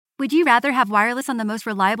Would you rather have wireless on the most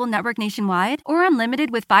reliable network nationwide or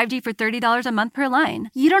unlimited with 5G for $30 a month per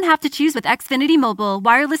line? You don't have to choose with Xfinity Mobile.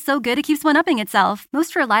 Wireless so good it keeps one-upping itself.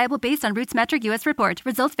 Most reliable based on Roots Metric US report.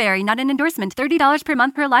 Results vary, not an endorsement. $30 per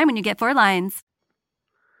month per line when you get 4 lines.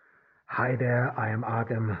 Hi there, I am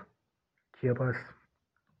Adem Kirbas.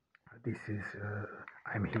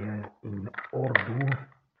 I'm here in Ordu,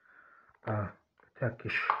 a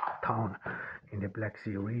Turkish town in the Black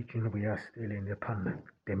Sea region. We are still in the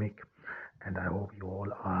pandemic, and I hope you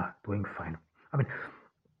all are doing fine.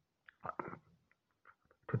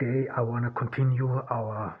 Today I want to continue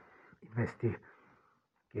our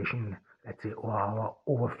investigation, or our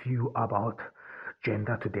overview about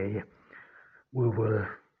gender. Today we will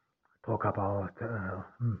talk about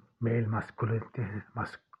male masculinity,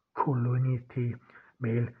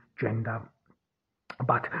 male gender.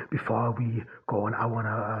 But before we go on, I want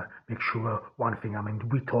to make sure one thing.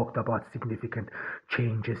 We talked about significant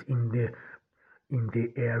changes in the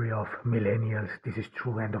area of millennials. This is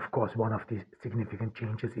true, and of course, one of the significant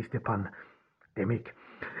changes is the pandemic,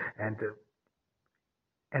 and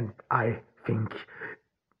I think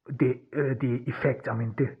the effect.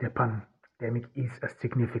 The pandemic is a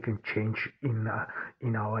significant change in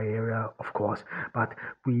our area, of course, but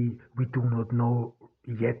we do not know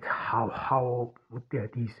yet how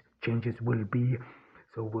these changes will be.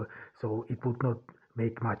 So it would not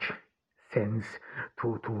make much sense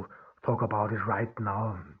to talk about it right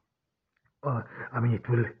now. It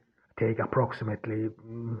will take approximately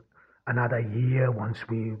another year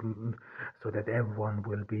so that everyone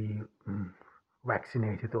will be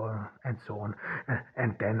vaccinated and so on,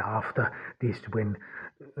 and then after this, when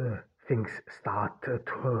things start to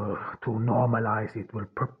normalize, it will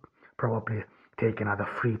probably take another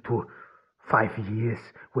 3 to 5 years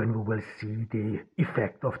when we will see the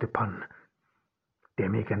effect of the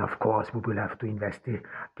pandemic, and of course we will have to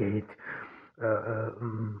investigate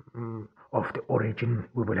of the origin.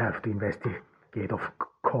 We will have to investigate, of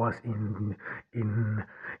course, into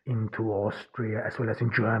Austria as well as in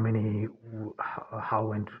Germany,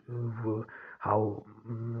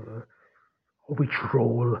 which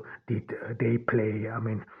role did they play.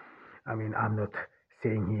 I'm not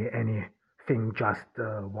saying here anything, just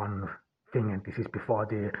one thing, and this is before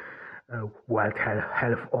the World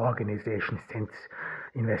Health Organization sends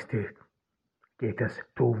investigators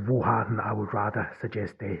to Wuhan. I would rather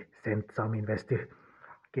suggest they send some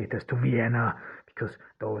investigators to Vienna, because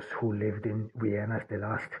those who lived in Vienna the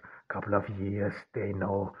last couple of years, they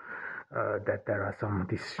know that there are some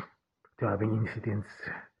disturbing incidents,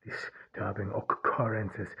 disturbing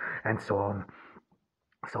occurrences, and so on.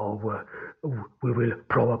 So we will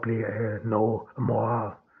probably know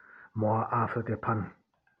more after the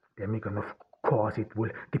pandemic, and of course it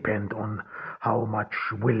will depend on how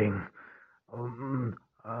much willing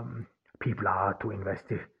people are to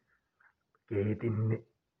investigate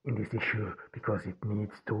in this issue, because it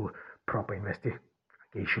needs to proper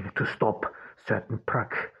investigation to stop certain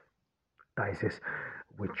practices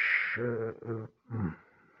which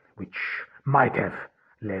might have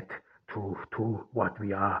led to what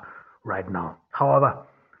we are right now. However,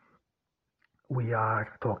 we are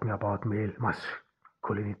talking about male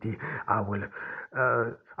masculinity. I want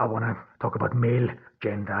to talk about male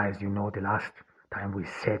gender. As you know, the last time we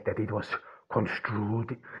said that it was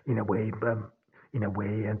construed in a way,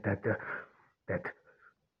 and that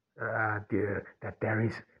there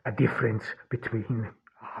is a difference between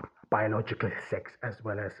biological sex as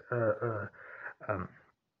well as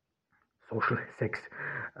social sex.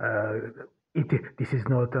 This is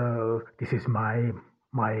my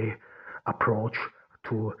approach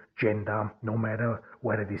to gender, no matter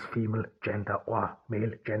whether it is female gender or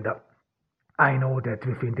male gender. I know that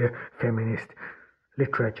within the feminist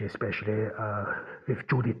literature, especially with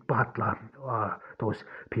Judith Butler, those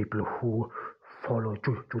people who follow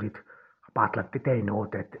Judith Butler, they know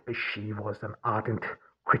that she was an ardent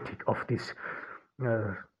critic of this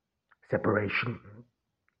separation.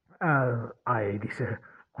 I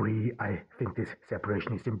disagree. I think this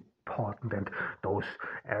separation is important, and those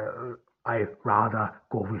I rather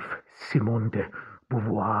go with Simone de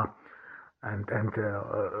Beauvoir, and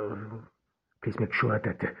please make sure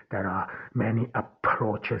that there are many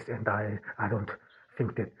approaches, and I don't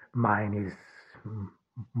think that mine is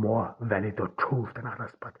more valid or truth than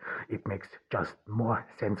others, but it makes just more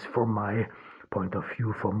sense from my point of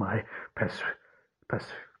view, from my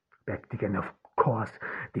perspective, and of course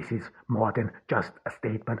this is more than just a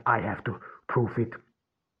statement. I have to prove it.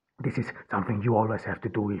 This is something you always have to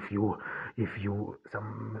do if you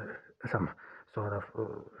some sort of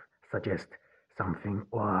suggest something,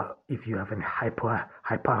 or if you have a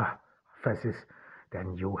hypothesis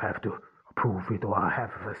then you have to prove it or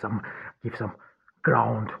give some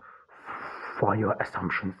ground for your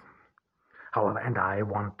assumptions. However, and I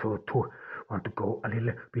want to go a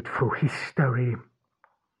little bit through history,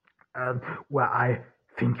 where I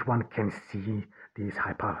think one can see these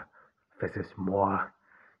hypotheses more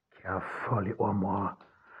carefully or more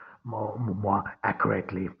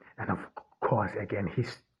accurately. And of course, again,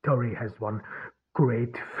 history has one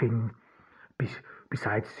great thing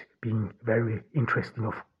besides being very interesting,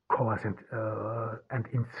 of course, and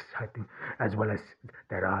inciting, as well as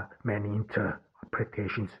there are many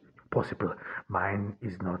interpretations possible. Mine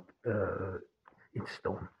is not in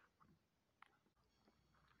stone.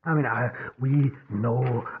 I mean, we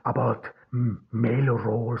know about male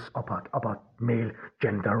roles, about male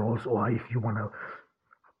gender roles, or if you want to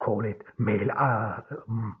call it male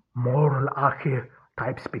moral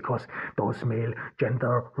archetypes, because those male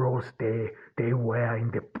gender roles, they were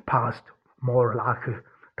in the past moral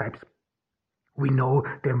archetypes. We know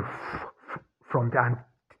them from the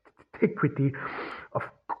antiquity. Of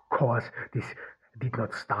course, this did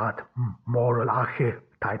not start. Moral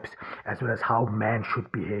archetypes, as well as how man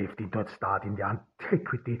should behave, did not start in the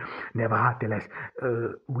antiquity. Nevertheless,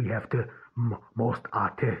 we have the most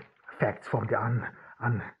artifacts from the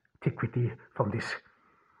antiquity, from this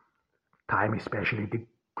time, especially the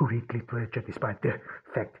Greek literature, despite the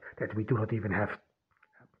fact that we do not even have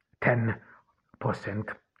 10%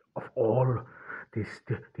 of all this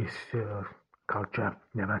culture.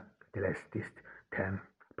 Nevertheless, this 10%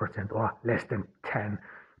 or less than 10%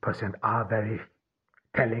 are very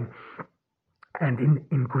telling. And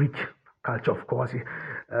in Greek culture, of course,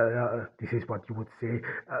 this is what you would say.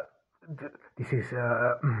 This is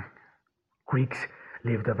Greeks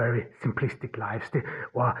lived a very simplistic life,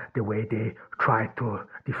 or the way they tried to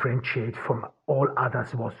differentiate from all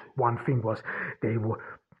others was one thing, was they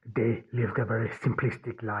lived a very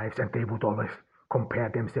simplistic lives, and they would always compare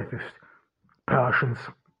themselves with Persians,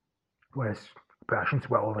 whereas Persians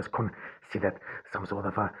were always considered some sort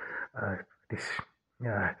of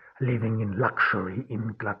living in luxury,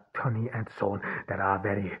 in gluttony, and so on. There are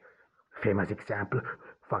very famous examples.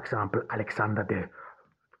 For example, Alexander the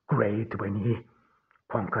Great, when he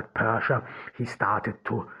conquered Persia, he started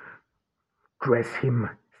to dress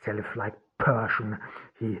himself like Persian.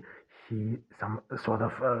 He some sort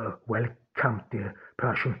of welcomed the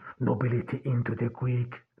Persian nobility into the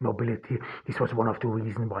Greek nobility. This was one of the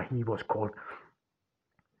reasons why he was called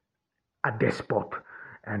a despot,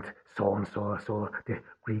 and so on. So the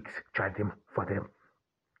Greeks tried him for them.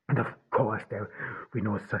 And of course, we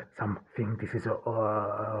know something. This is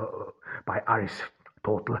by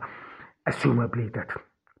Aristotle, assumably that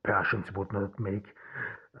Persians would not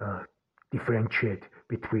differentiate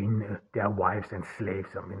between their wives and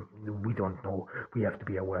slaves. I mean, we don't know. We have to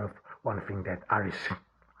be aware of one thing, that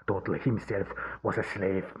Aristotle himself was a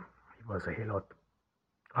slave. He was a helot.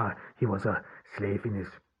 He was a slave in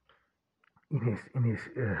his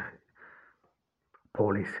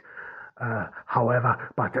polis.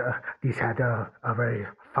 However, but this had a very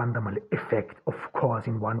fundamental effect, of course,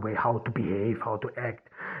 in one way, how to behave, how to act,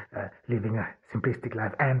 living a simplistic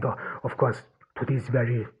life. And of course, to this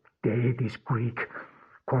very day, this Greek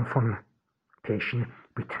confrontation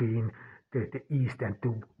between the East and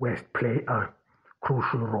the West play a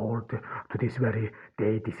crucial role to this very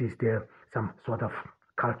day. This is some sort of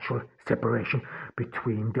cultural separation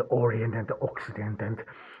between the Orient and the Occident, and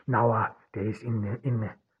nowadays in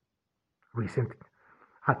recent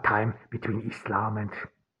time between Islam and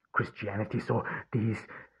Christianity. So these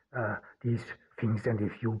things, and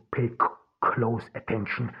if you pay close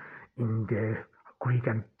attention in the Greek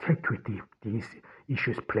antiquity, these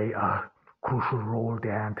issues play a crucial role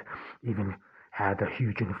there, and even had a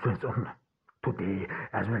huge influence on today,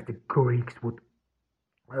 as well as the Greeks would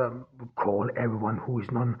call everyone who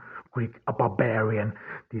is non-Greek a barbarian.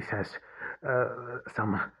 This has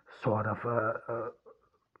some sort of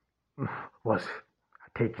was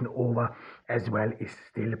taken over, as well, is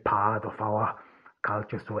still part of our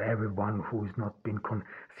culture. So everyone who is not being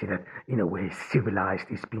considered in a way civilized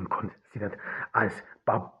is being considered as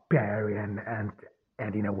barbarian, and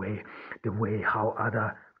in a way, the way how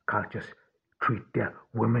other cultures treat their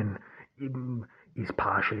women is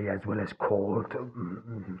partially as well as called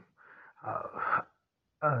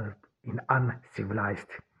in uncivilized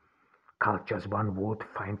cultures. One would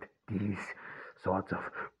find these sorts of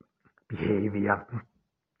behavior.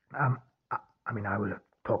 I mean, I will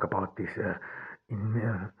talk about this in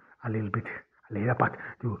a little bit later, but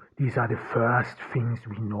these are the first things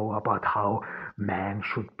we know about how man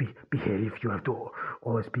should behave. You have to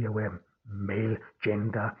always be aware, male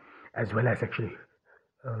gender, as well as actually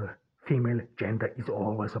female gender is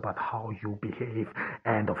always about how you behave,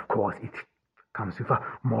 and of course it comes with a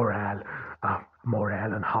morale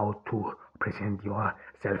on how to present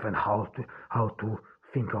yourself and how to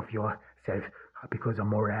think of yourself, because a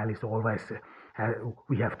morale is always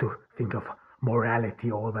we have to think of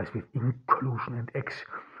morality always with inclusion and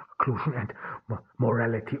exclusion, and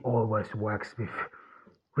morality always works with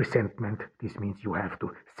resentment. This means you have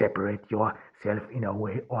to separate yourself in a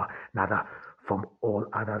way or another from all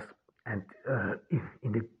others. And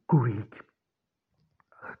in the Greek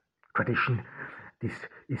tradition, this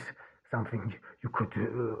is something you could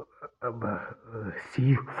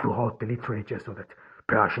see throughout the literature, so that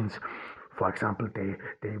Persians, for example,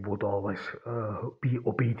 they would always be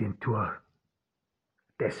obedient to a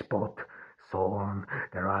despot, so on.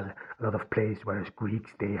 There are a lot of places, whereas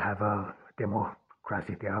Greeks, they have a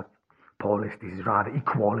democracy, they are polis, this is rather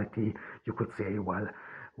equality, you could say, while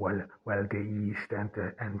the East and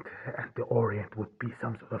the Orient would be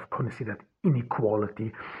some sort of considered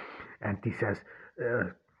inequality, and this has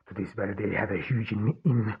to this very day had a huge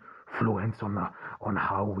influence on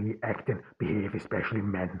how we act and behave, especially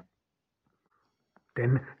men.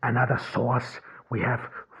 Then another source we have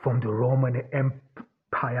from the Roman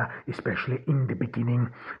Empire, especially in the beginning.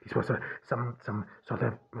 This was some sort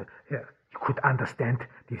of you could understand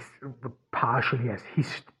this partially as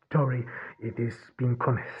history. It is being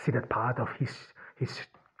considered part of his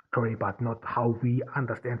history, but not how we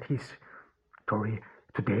understand history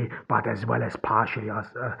today, but as well as partially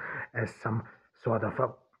as some sort of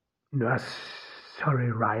a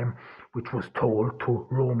nursery rhyme which was told to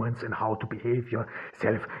Romans and how to behave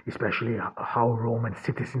yourself, especially how Roman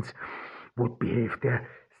citizens would behave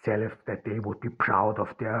themselves, that they would be proud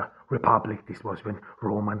of their republic. This was when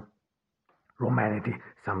Romanity,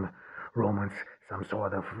 some Romans, some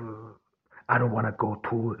sort of I don't want to go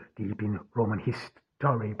too deep in Roman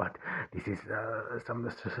history, but this is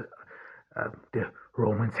the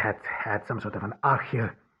Romans had some sort of an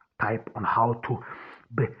archetype on how to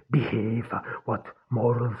behave, what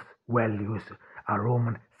morals, values a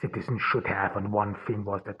Roman citizen should have. And one thing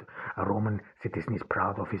was that a Roman citizen is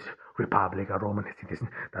proud of his republic. A Roman citizen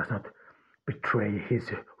does not betray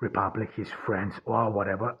his republic, his friends, or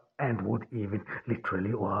whatever, and would even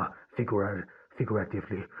literally or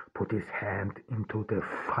figuratively put his hand into the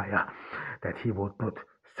fire, that he would not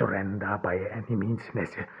surrender by any means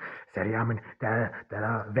necessary. I mean, there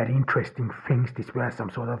are very interesting things. These were some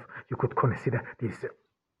sort of, you could consider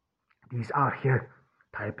these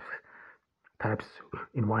archetypes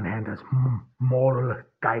in one hand as moral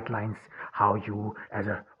guidelines, how you as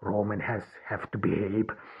a Roman have to behave,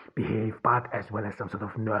 but as well as some sort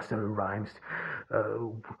of nursery rhymes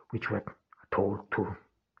which were told to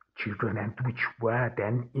children, and which were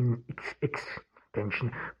then in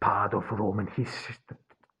extension part of Roman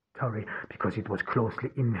history, because it was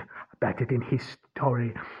closely embedded in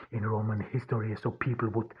history, in Roman history. So people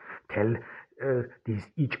would tell these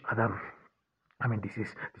each other. I mean,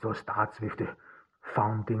 this all starts with the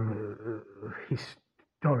founding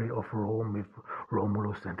history of Rome, with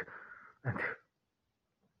Romulus and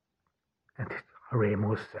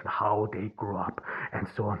Remus, and how they grew up and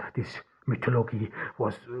so on. This mythology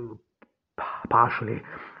was partially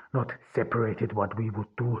not separated what we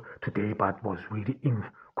would do today, but was really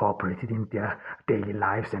incorporated in their daily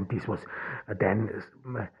lives, and this was then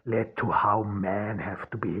led to how men have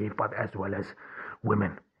to behave, but as well as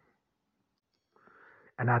women.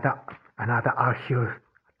 Another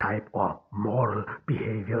archetype or moral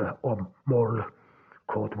behavior or moral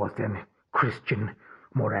code was then Christian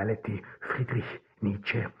morality. Friedrich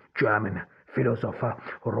Nietzsche, German philosopher,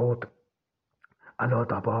 wrote a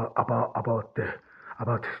lot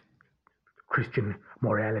about Christian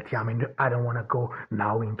morality. I mean, I don't want to go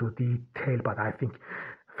now into detail, but I think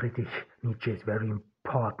Friedrich Nietzsche is very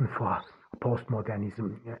important for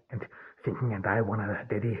postmodernism and thinking, and I want to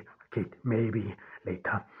dedicate maybe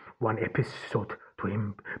later one episode to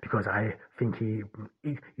him, because I think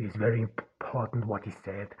it is very important what he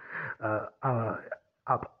said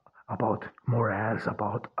about morals,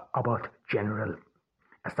 about general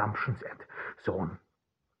assumptions and so on.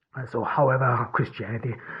 So, however,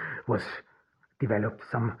 Christianity was developed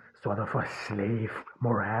some sort of a slave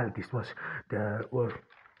morale. This was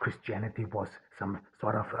Christianity was some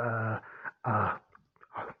sort of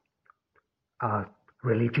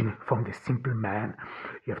religion from the simple man.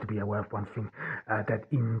 You have to be aware of one thing, that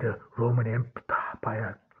in the Roman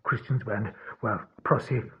Empire, Christians were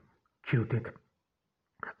prosecuted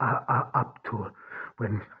up to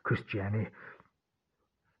when Christianity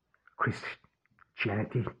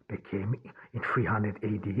became in 300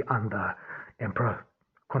 AD under Emperor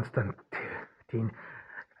Constantine.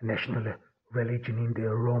 national religion in the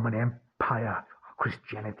Roman Empire.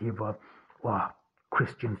 Christianity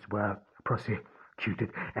Christians were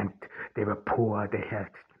persecuted, and they were poor. They had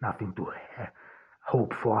nothing to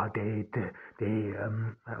hope for. They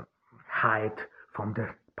hide from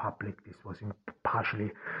the public. This was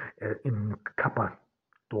partially in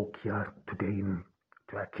Cappadocia, today in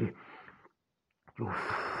Turkey. You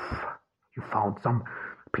found some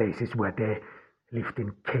places where they lived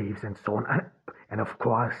in caves and so on. And of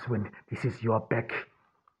course, when this is your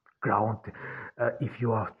background, if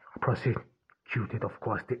you are prosecuted, of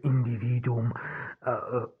course, the individuum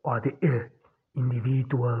or the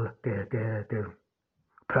individual, the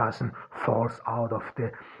person falls out of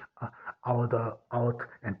the out,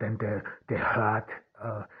 and then the herd,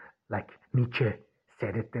 like Nietzsche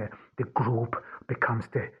said it, the group becomes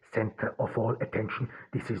the center of all attention.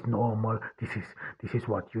 This is normal. This is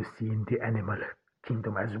what you see in the animal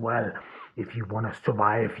kingdom as well. If you want to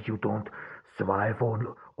survive, you don't survive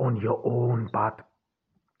on your own, but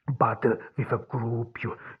with a group,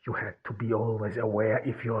 you have to be always aware.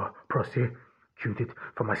 If you're prosecuted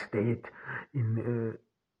from a state in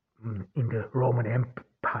the Roman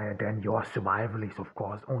Empire, then your survival is, of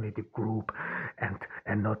course, only the group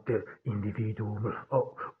and not the individual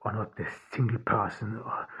or not the single person.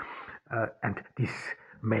 And this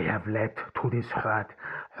may have led to this herd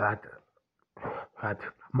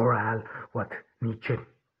morale, what Nietzsche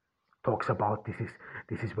talks about.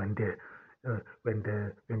 This is when the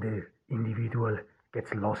individual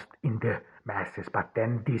gets lost in the masses. But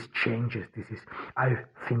then this changes. I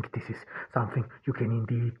think this is something you can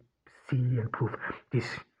indeed see and prove.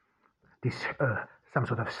 This some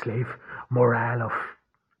sort of slave morale of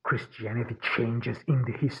Christianity changes in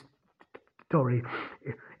the history,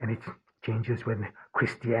 and it changes when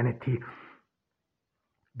Christianity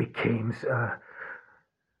became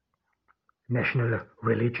national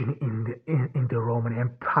religion in the Roman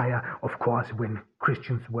Empire. Of course, when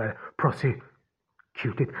Christians were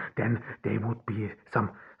prosecuted, then they would be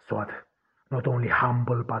some sort, not only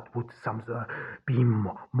humble, but would be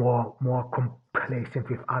more complacent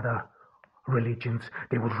with other religions.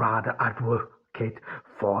 They would rather advocate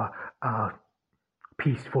for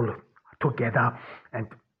peaceful together, and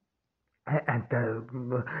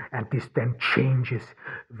this then changes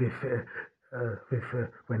with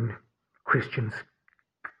when Christians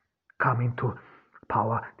come into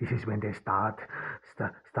power. This is when they start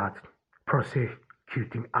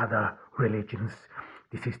persecuting other religions.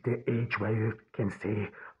 This is the age where you can say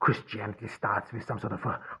Christianity starts with some sort of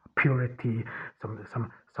a purity, some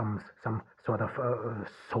sort of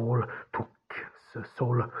soul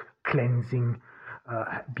cleansing,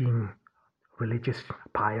 being religious,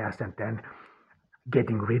 pious, and then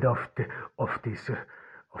getting rid of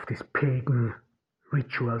this pagan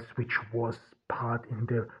rituals, which was part in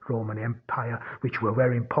the Roman Empire, which were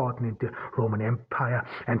very important in the Roman Empire.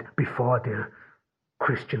 And before the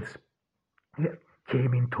Christians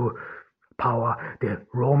came into power, the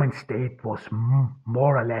Roman state was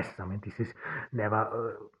more or less, I mean, this is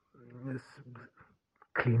never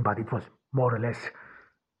clean, but it was more or less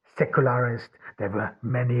secularized. There were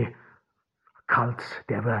many cults,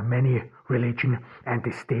 there were many religions, and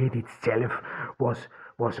the state itself was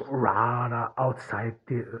rather outside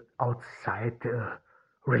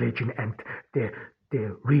religion. And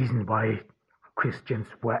the reason why Christians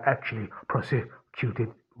were actually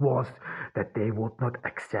persecuted was that they would not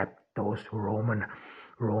accept those Roman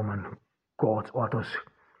gods, or those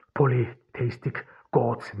polytheistic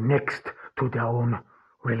gods next to their own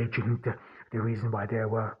religion. The reason why they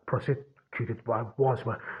were persecuted was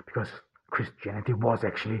because Christianity was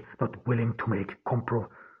actually not willing to make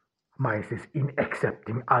compromises in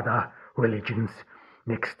accepting other religions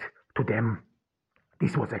next to them.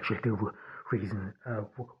 This was actually the reason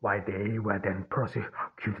why they were then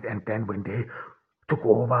persecuted. And then when they took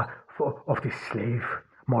over of the slave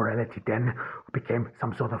morality, then became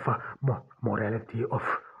some sort of a morality of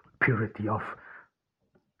purity, of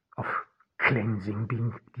cleansing,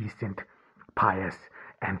 being decent, pious,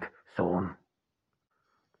 and so on.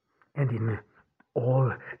 And in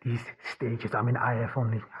all these stages, I mean, I have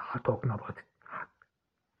only talking about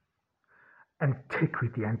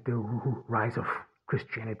antiquity and the rise of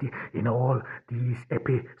Christianity. In all these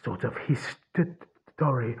episodes of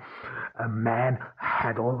history, a man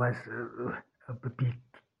had always be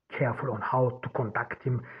careful on how to conduct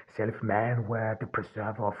himself. Men were the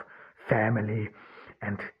preserver of family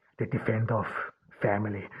and the defender of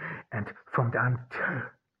family. And from the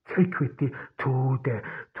antiquity to the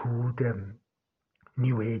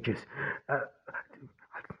New Ages,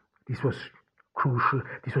 this was crucial.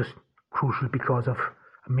 This was crucial because of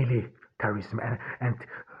militarism, and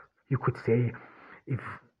you could say, if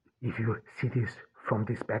you see this from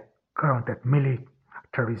this background, that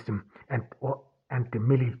militarism and the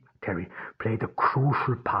military played a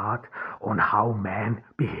crucial part on how men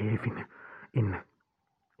behave in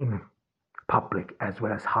public, as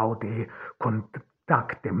well as how they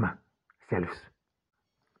conduct themselves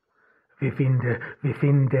within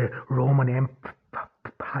the Roman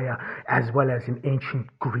Empire, as well as in ancient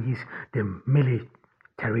Greece. The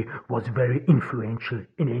military was very influential.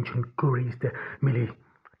 In ancient Greece, the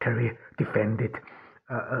military defended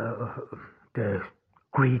the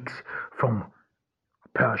Greeks from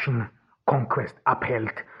Persian conquest,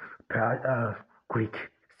 upheld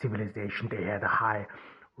Greek civilization. They had a high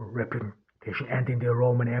reputation, and in the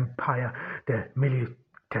Roman Empire, the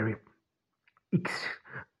military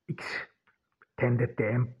extended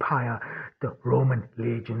the empire. The Roman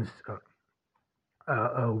legions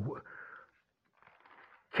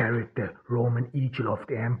carried the Roman eagle of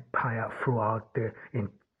the empire throughout the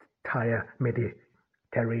entire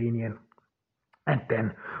Mediterranean. And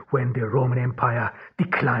then, when the Roman Empire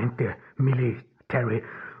declined, the military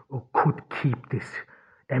could keep this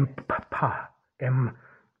empire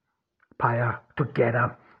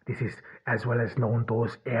together. This is as well as known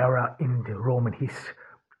those era in the Roman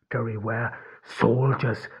history where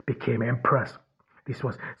soldiers became emperors. This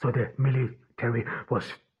was so the military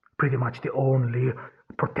was pretty much the only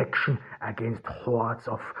protection against hordes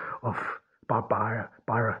of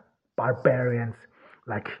barbarians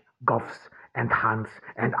like Goths and Huns.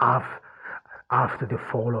 And after the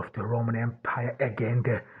fall of the Roman Empire, again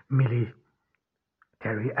the military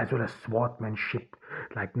as well as swordsmanship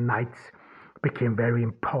like knights became very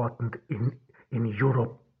important in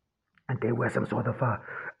Europe, and they were some sort of a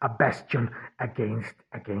bastion against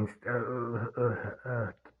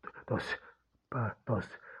those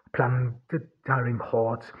plundering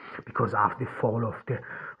hordes, because after the fall of the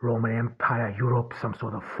Roman Empire, Europe some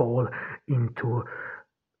sort of fall into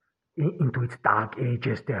its dark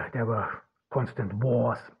ages. There were constant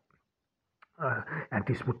wars, and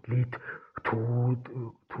this would lead to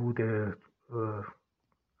the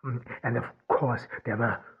and of course there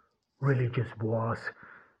were religious wars,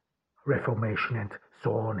 Reformation, and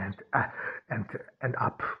so on, and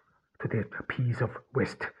up to the Peace of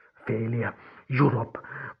Westphalia. Europe,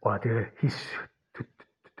 or the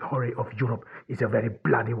history of Europe, is a very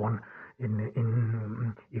bloody one.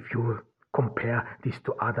 In if you compare this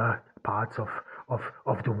to other parts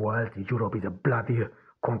of the world, Europe is a bloody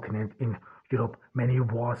continent. In Europe, many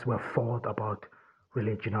wars were fought about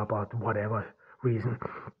religion, about whatever reason,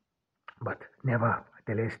 but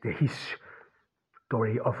nevertheless, the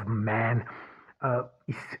history of man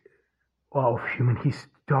of human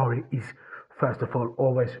history is first of all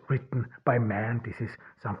always written by man. This is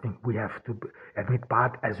something we have to admit,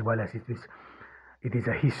 but as well as it is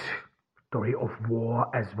a history of war,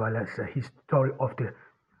 as well as a history of the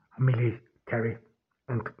military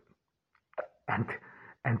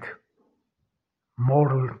and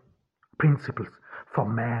moral principles for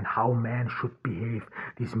man, how man should behave.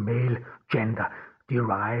 This male gender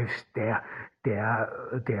derives their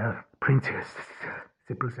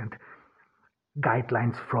principles and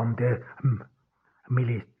guidelines from the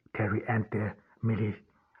military and the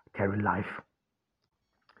military life.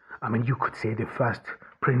 I mean, you could say the first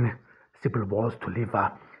principle was to live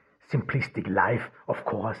a simplistic life. Of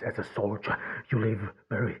course, as a soldier, you live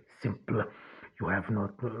very simple.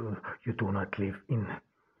 You do not live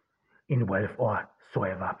in wealth or so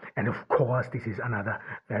ever. And of course, this is another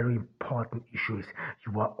very important issue. Is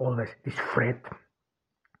you are always this threat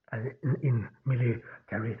in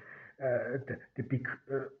military. The big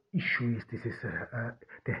issue is this is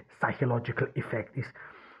the psychological effect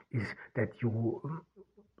is that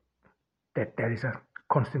there is a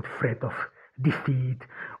constant threat of defeat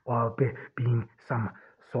or being some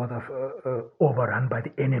sort of overrun by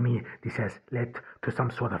the enemy. This has led to some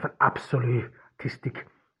sort of an absolutistic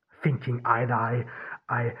thinking. Either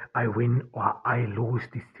I win or I lose.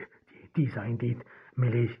 These are indeed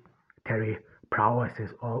military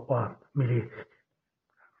prowesses or military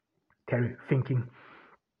thinking.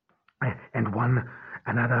 And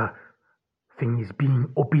another thing is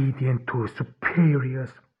being obedient to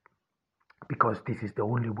superiors, because this is the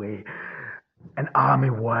only way an army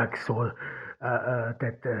works. So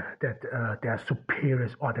that there are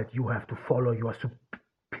superiors, or that you have to follow your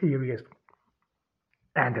superiors.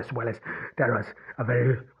 And as well as there is a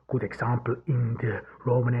very good example in the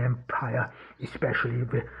Roman Empire, especially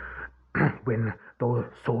when those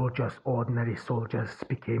soldiers, ordinary soldiers,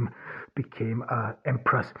 became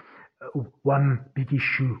emperors. One big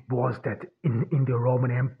issue was that in the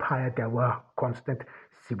Roman Empire there were constant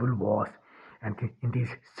civil wars, and in these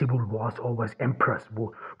civil wars, always emperors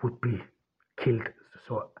would be killed.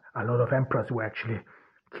 So a lot of emperors were actually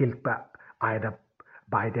killed by either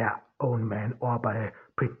by their own men or by a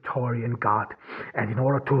Praetorian Guard. And in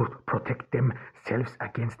order to protect themselves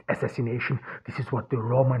against assassination, this is what the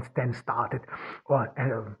Romans then started, or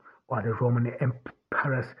the Roman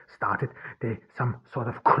emperors started. They some sort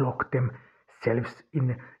of cloaked themselves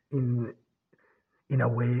in a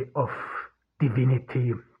way of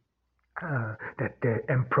divinity, that the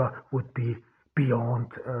emperor would be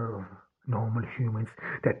beyond normal humans,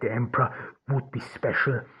 that the emperor would be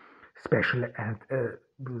special, and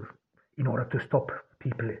in order to stop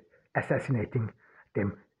people assassinating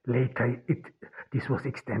them. Later, this was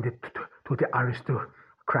extended to the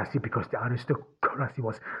aristocracy, because the aristocracy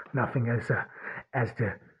was nothing as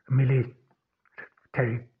the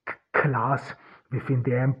military class within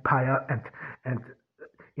the empire, and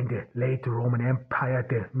in the late Roman Empire,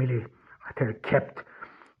 the military kept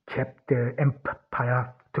the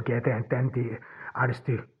empire together, and then the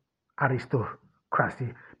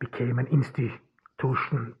aristocracy became an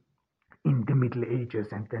institution in the Middle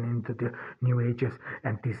Ages and then into the New Ages,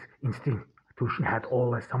 and this institution had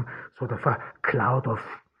always some sort of a cloud of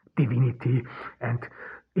divinity, and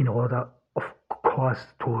in order, of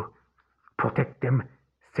course, to protect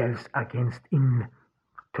themselves against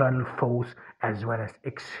internal foes as well as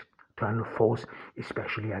external foes,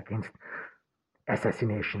 especially against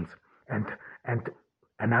assassinations. And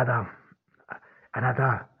another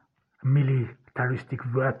militaristic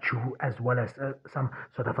virtue, as well as some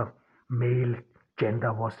sort of a male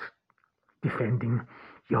gender, was defending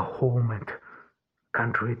your home and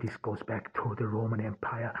country. This goes back to the Roman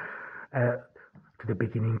Empire, to the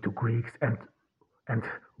beginning, to Greeks and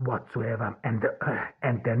whatsoever, and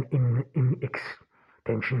then in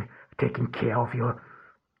extension, taking care of your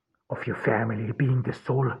family, being the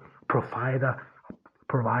sole provider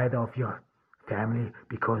of your family,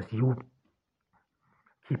 because you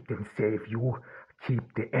keep them safe, you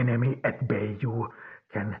keep the enemy at bay, you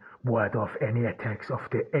can ward off any attacks of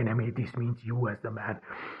the enemy. This means you, as the man,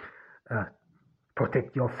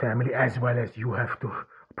 protect your family as well as you have to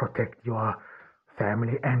protect your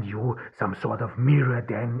family, and you some sort of mirror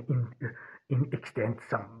then in extent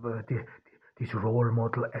this role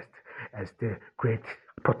model as the great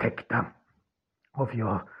protector of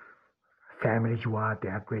your family. You are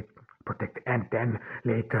their great protector. And then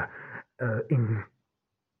later in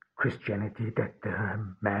Christianity, that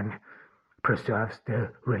the man preserves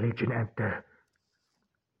the religion and the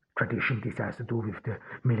tradition. This has to do with the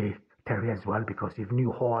military as well, because if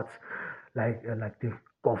new hordes like the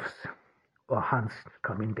Goths or Huns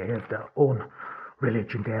come in, they have their own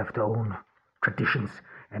religion, they have their own traditions,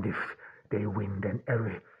 and if they win, then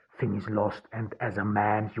everything is lost. And as a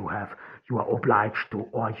man, you are obliged to,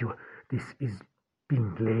 or this is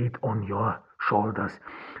being laid on your shoulders,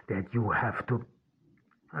 that you have to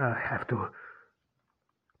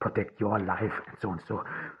protect your life and so on. So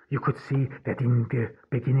you could see that in the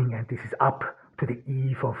beginning, and this is up to the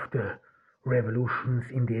eve of the revolutions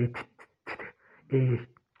in the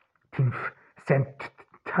 18th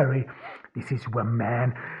century, this is where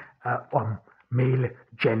man or male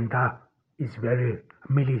gender is very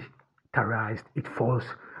militarized. It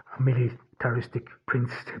follows militaristic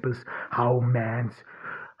principles, how men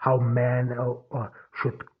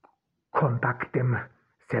should conduct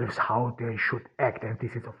themselves, how they should act, and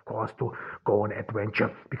this is of course to go on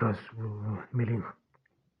adventure, because military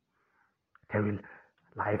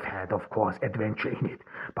life had of course adventure in it,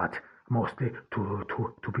 but mostly to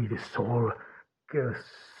be the sole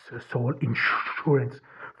insurance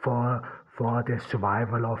for the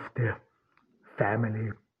survival of the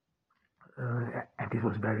family, and this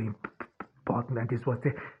was very important, and this was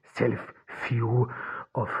the self-view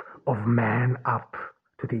of man up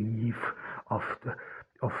to the eve of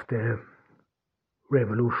the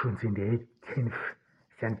revolutions in the 18th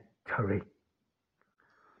century.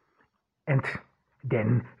 And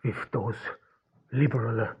then with those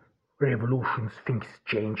liberal revolutions, things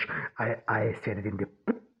change. I said it in the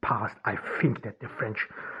past. I think that the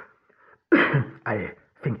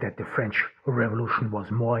French Revolution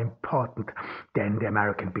was more important than the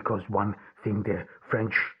American, because one thing the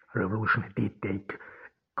French Revolution did, they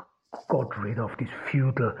got rid of this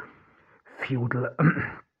feudal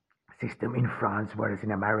system in France, whereas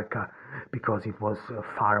in America, because it was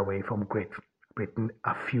far away from Great Britain,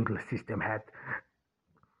 a feudal system had,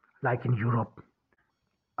 like in Europe,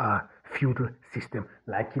 a feudal system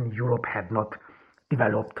like in Europe had not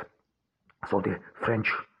developed. So the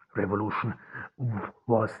French Revolution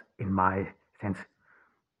was, in my sense,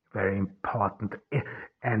 very important,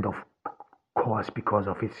 and of course because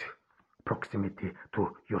of its proximity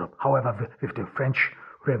to Europe. However, with the French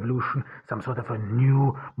Revolution, some sort of a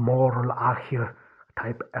new moral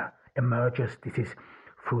archetype emerges. This is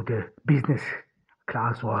through the business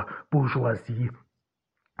class or bourgeoisie,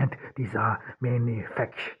 and these are mainly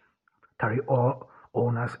factory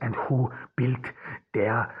owners and who built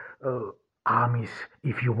their armies,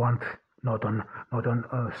 if you want, not on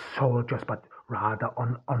soldiers, but rather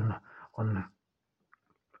on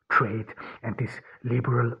trade. And this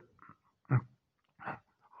liberal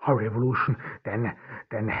revolution then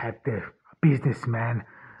had the businessman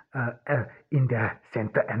in the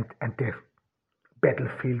center, and the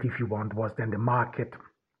battlefield, if you want, was then the market.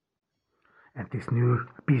 And this new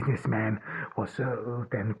businessman was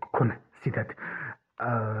then considered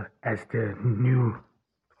as the new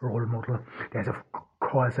role model. There's of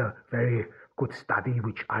course a very good study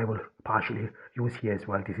which I will partially use here as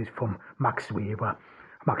well. This is from Max Weber.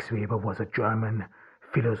 Max Weber was a German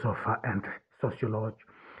philosopher and sociologist,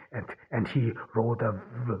 and he wrote a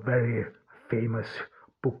very famous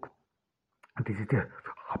book. This is the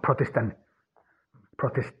Protestant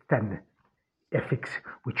ethics,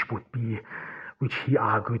 which he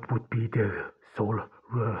argued would be the sole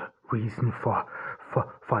reason for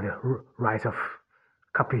the rise of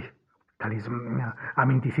capitalism. I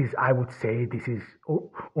mean, I would say this is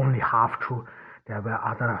only half true. There were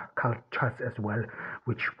other cultures as well,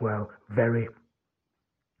 which were very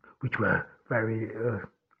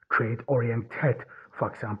trade oriented. For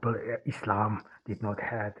example, Islam did not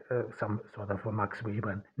have some sort of a Max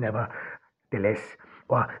Weber, nevertheless,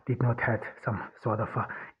 or did not have some sort of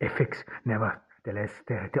ethics. Nevertheless,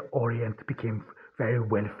 the Orient became very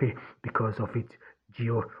wealthy because of its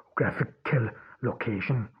geographical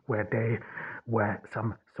location, where they were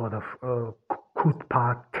some sort of could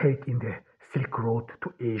partake in the Silk Road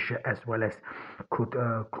to Asia, as well as could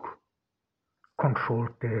control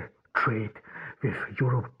the trade with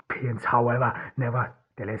Europeans. However,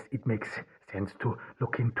 nevertheless, it makes sense to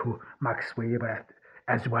look into Max Weber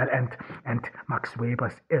as well, and Max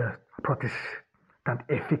Weber's Protestant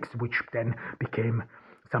ethics, which then became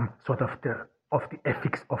some sort of the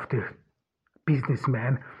ethics of the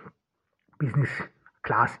businessman. Business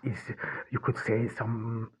class is, you could say,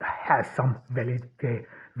 has some validity,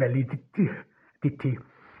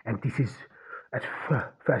 and this is at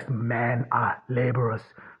first, men are laborers,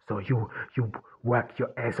 so you work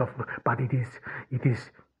your ass off, but it is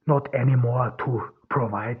not anymore to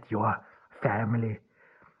provide your family,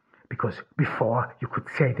 because before you could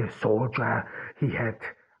say the soldier, he had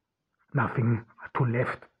nothing to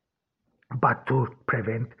left but to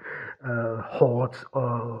prevent hordes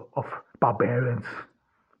of barbarians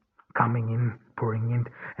coming in, pouring in,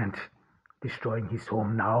 and destroying his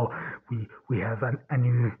home. Now we have a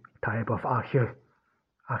new type of archetype,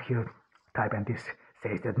 and this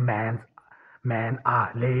says that men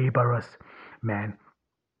are laborers, men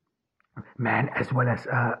as well as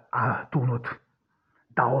do not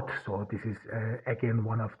doubt. So this is again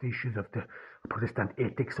one of the issues of the Protestant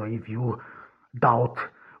ethics. So if you doubt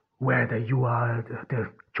whether you are the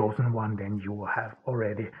chosen one, then you have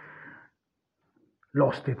already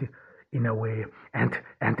lost it in a way, and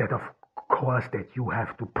that of course that you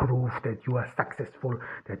have to prove that you are successful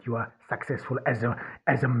as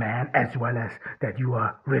a man, as well as that you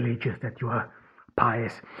are religious, that you are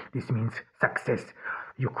pious. This means success.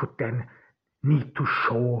 You could then need to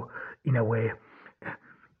show in a way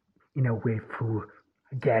through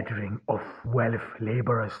gathering of wealth.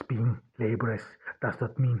 Laborers, being laborers does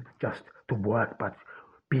not mean just to work, but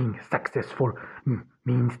being successful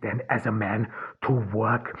means then as a man to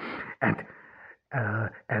work, and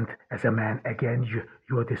as a man, again,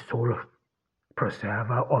 you are the sole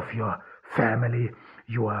preserver of your family.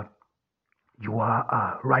 You are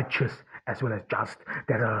righteous as well as just.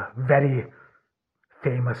 There are very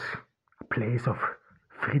famous plays of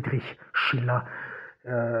Friedrich Schiller.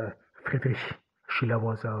 Friedrich Schiller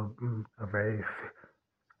was a very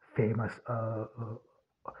famous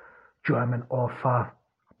German author,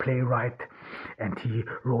 playwright, and he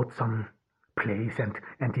wrote some plays, and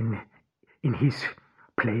in his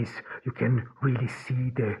plays you can really see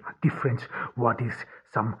the difference. What is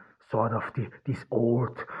some sort of this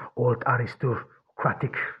old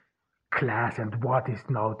aristocratic class, and what is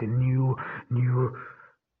now the new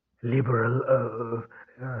liberal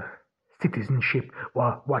citizenship,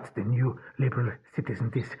 or what's the new liberal citizen?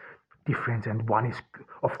 This difference, and one is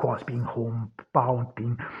of course being homebound,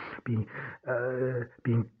 being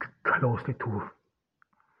closely to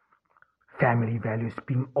family values,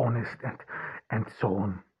 being honest, and so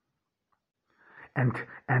on.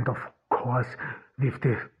 And of course, with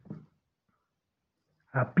the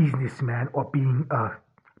businessman, or being a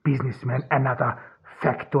businessman, another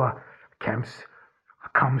factor comes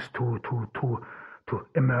to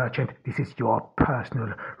emerge, and this is your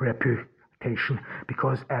personal reputation.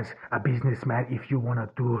 Because as a businessman, if you want to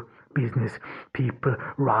do business, people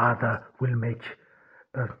rather will make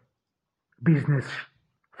business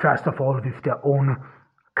first of all with their own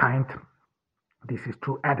kind. This is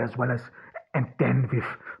true, and as well as and then with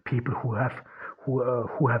people who have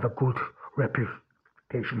a good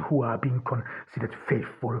reputation, who are being considered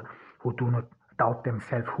faithful, who do not doubt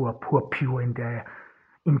themselves, who are pure in their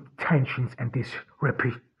intentions and this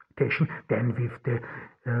reputation. Then with the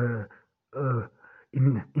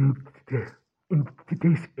in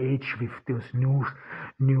this age, with those new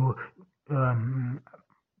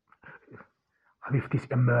with this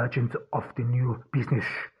emergence of the new business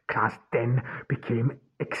class, then became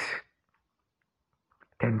extended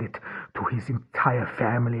to his entire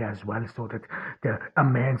family as well, so that a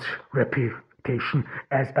man's reputation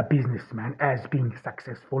as a businessman, as being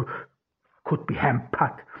successful, could be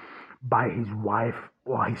hampered by his wife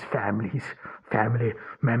or his family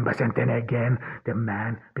members. And then again, the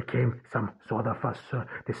man became some sort of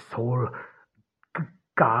the sole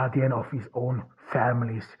guardian of his own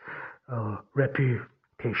family's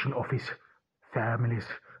reputation, of his family's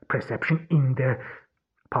perception in the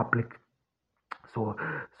public. So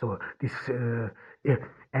this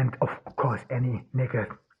and of course any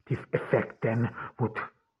negative effect then would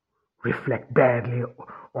reflect badly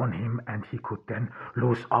on him, and he could then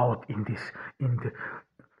lose out in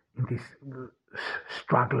this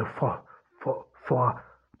struggle for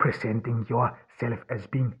presenting yourself as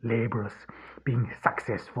being laborious, being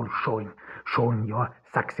successful, showing your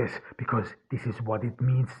success, because this is what it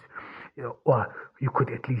means, or you could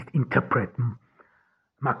at least interpret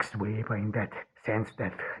Max Weber in that sense,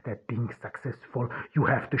 that being successful, you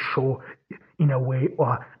have to show in a way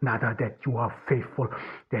or another that you are faithful,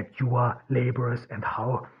 that you are laborious. And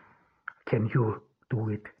how can you do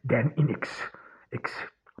it then? In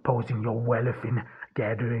exposing your wealth, in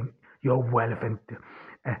gathering your wealth, and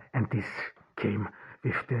this came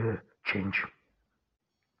with the change.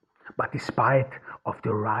 But despite of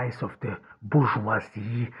the rise of the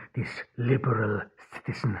bourgeoisie, this liberal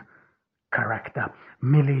citizen character,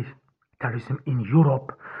 militarism in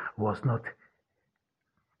Europe was not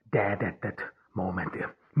dead at that moment.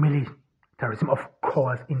 Militarism, of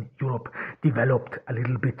course, in Europe developed a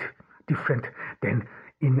little bit different than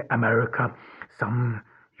in America. Some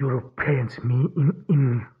Europeans, me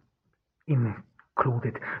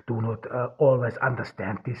included, do not always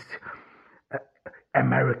understand this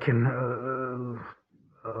American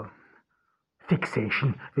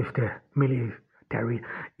fixation with the military.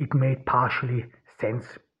 It made partially sense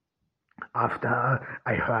after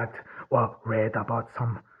I heard or read about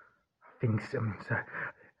some things.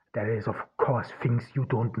 There is, of course, things you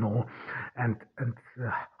don't know, and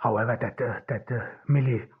however, that the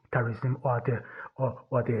militarism or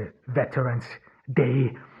the Veterans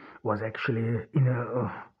Day was actually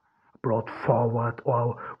brought forward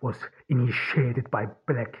or was initiated by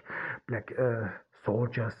black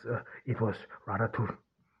soldiers. It was rather to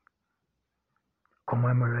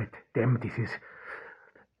commemorate them. This is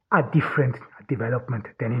a different development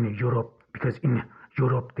than in Europe, because in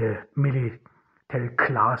Europe the military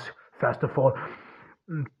class, first of all,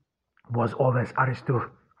 was always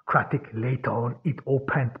aristocratic. Later on it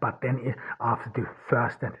opened, but then after the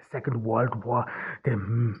First and Second World War, the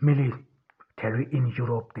military in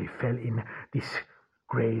Europe, they fell in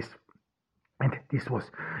disgrace. And this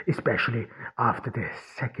was especially after the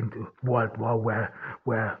Second World War,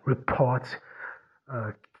 where reports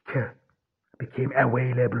became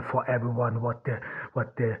available for everyone what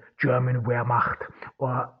the German Wehrmacht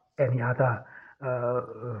or any other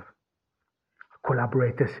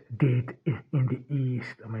collaborators did in the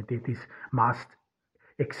East. I mean, these mass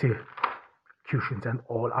executions and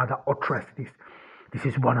all other atrocities. This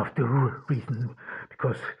is one of the reasons,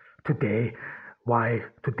 because why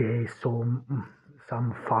today some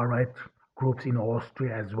far-right groups in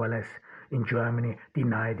Austria as well as in Germany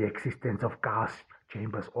deny the existence of gas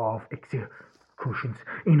chambers or of executions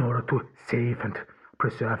in order to save and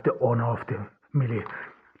preserve the honor of the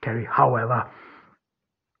military. However,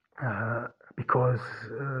 because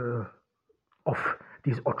of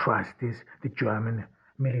these atrocities, the German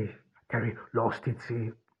military lost its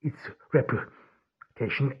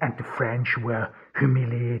reputation, and the French were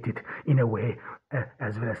humiliated in a way,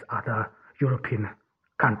 as well as other European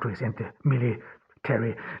countries, and the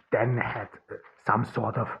military then had some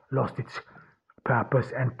sort of lost its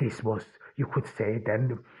purpose, and this was, you could say,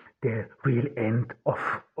 then the real end of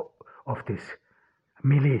this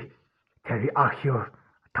military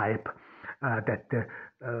archetype that the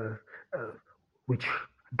which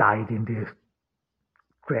died in the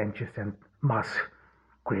trenches and mass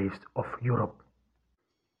graves of Europe.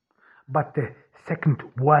 But the Second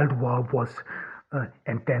World War was,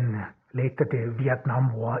 and then later the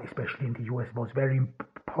Vietnam War, especially in the US, was very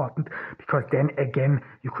important, because then again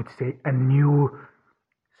you could say a new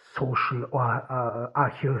social or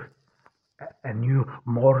a new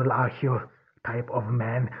moral archetype of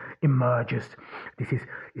man emerges. This is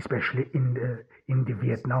especially in the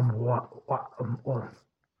Vietnam War or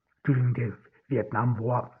during the Vietnam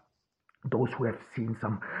War. Those who have seen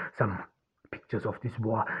some pictures of this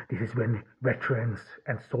war, this is when veterans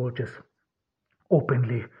and soldiers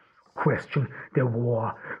openly question the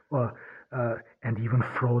war and even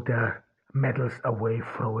throw their medals away,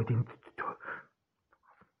 throw it into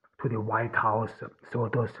to the White House. So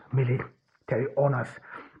those military honors,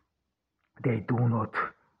 they do not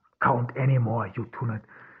count anymore. You do not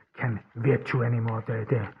can virtue anymore.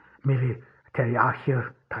 The military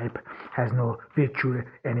archetype has no virtue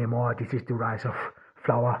anymore. This is the rise of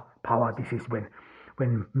flower power. This is when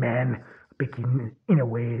men begin, in a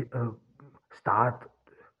way, start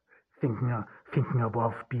thinking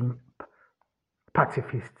about being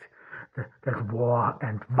pacifists, that war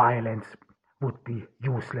and violence would be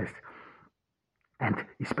useless. And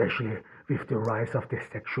especially with the rise of the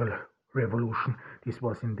sexual revolution, this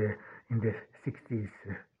was in the 60s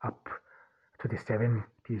up to the 70s,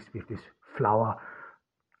 with this flower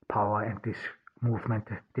power and this movement,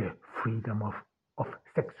 the freedom of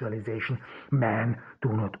sexualization. Men do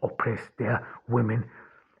not oppress their women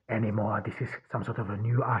anymore. This is some sort of a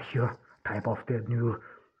new archetype of the new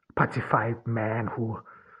pacified man who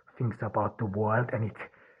thinks about the world and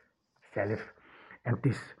itself. And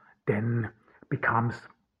this then becomes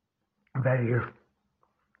very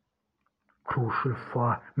crucial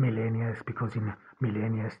for millennials, because in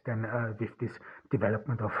millennials then with this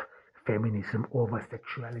development of feminism over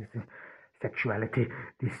sexuality,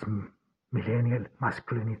 this millennial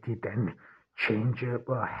masculinity then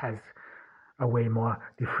has a way more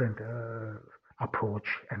different approach,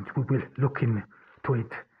 and we will look into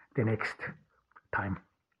it the next time.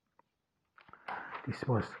 This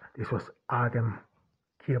was Adem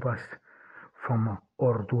Kirbas from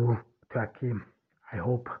Ordu, Turkey. I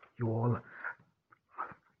hope you all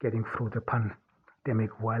getting through the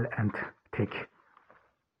pandemic well and take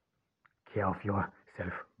care of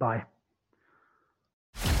yourself. Bye.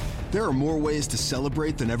 There are more ways to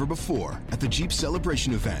celebrate than ever before at the Jeep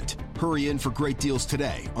Celebration event. Hurry in for great deals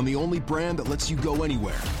today on the only brand that lets you go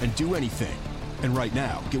anywhere and do anything. And right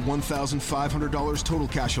now, get $1,500 total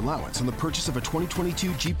cash allowance on the purchase of a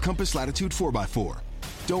 2022 Jeep Compass Latitude 4x4.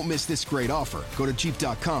 Don't miss this great offer. Go to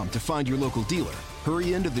Jeep.com to find your local dealer.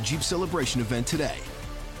 Hurry into the Jeep Celebration event today.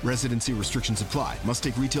 Residency restrictions apply. Must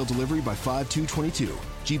take retail delivery by 5/2/22.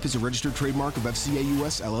 Jeep is a registered trademark of FCA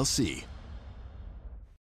US LLC.